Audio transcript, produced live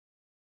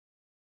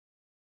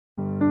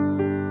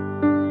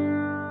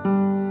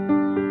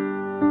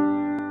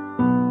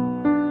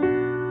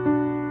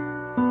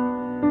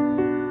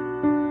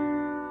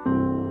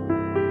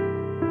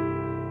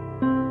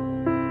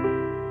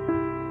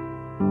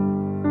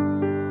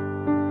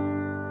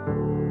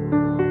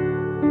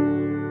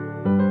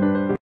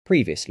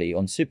Previously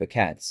on Super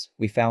Cats,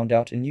 we found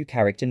out a new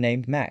character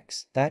named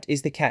Max. That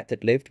is the cat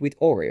that lived with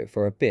Oreo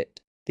for a bit.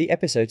 The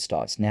episode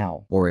starts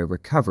now. Oreo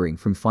recovering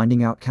from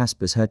finding out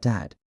Casper's her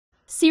dad.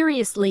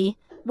 Seriously,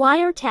 why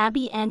are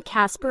Tabby and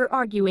Casper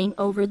arguing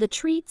over the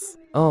treats?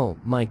 Oh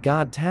my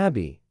god,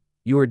 Tabby.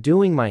 You are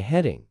doing my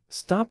heading.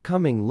 Stop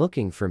coming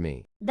looking for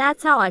me.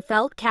 That's how I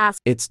felt,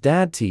 Casper. It's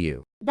Dad to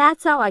you.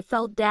 That's how I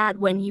felt, Dad,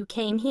 when you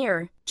came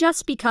here.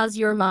 Just because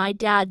you're my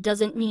dad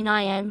doesn't mean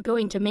I am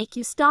going to make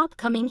you stop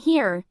coming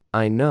here.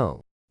 I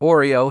know.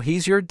 Oreo,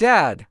 he's your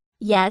dad.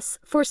 Yes,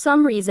 for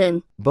some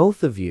reason.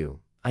 Both of you.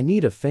 I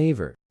need a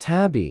favor.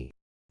 Tabby.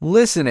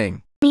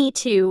 Listening. Me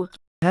too.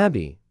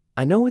 Tabby,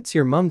 I know it's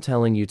your mum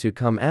telling you to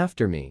come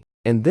after me.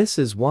 And this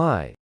is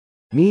why.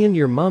 Me and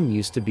your mum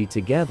used to be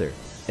together.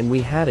 And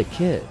we had a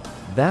kid.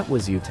 That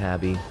was you,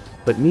 Tabby.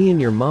 But me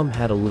and your mum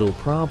had a little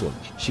problem.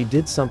 She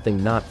did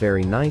something not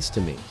very nice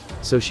to me.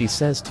 So she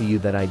says to you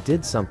that I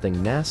did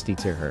something nasty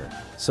to her.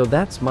 So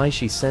that's why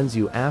she sends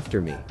you after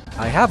me.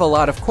 I have a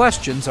lot of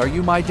questions. Are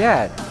you my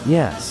dad?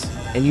 Yes.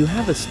 And you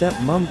have a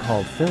step-mum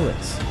called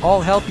Phyllis.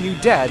 I'll help you,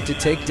 Dad, to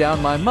take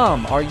down my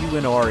mom. Are you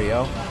in,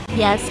 Oreo?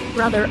 Yes,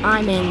 brother,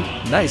 I'm in.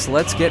 Nice,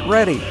 let's get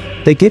ready.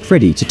 They get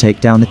ready to take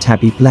down the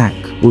Tabby Black.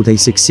 Will they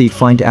succeed?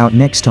 Find out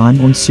next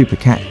time on Super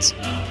Cats.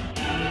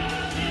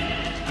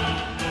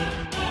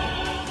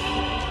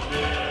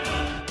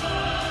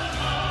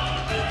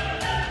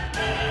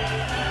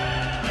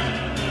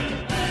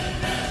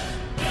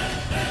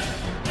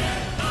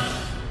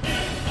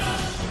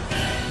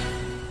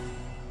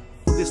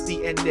 This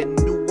the end and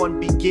new one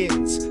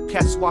begins.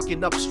 Cats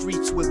walking up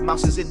streets with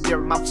mouses in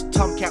their mouths.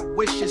 Tomcat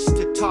wishes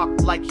to talk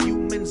like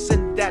humans,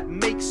 and that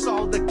makes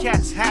all the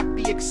cats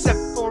happy except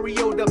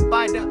Oreo the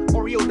Biter.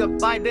 Oreo the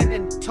Biter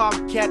and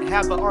Tomcat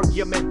have an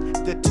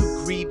argument. The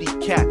two greedy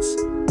cats.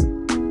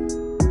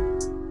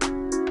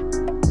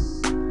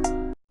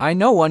 I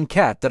know one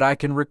cat that I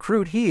can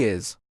recruit. He is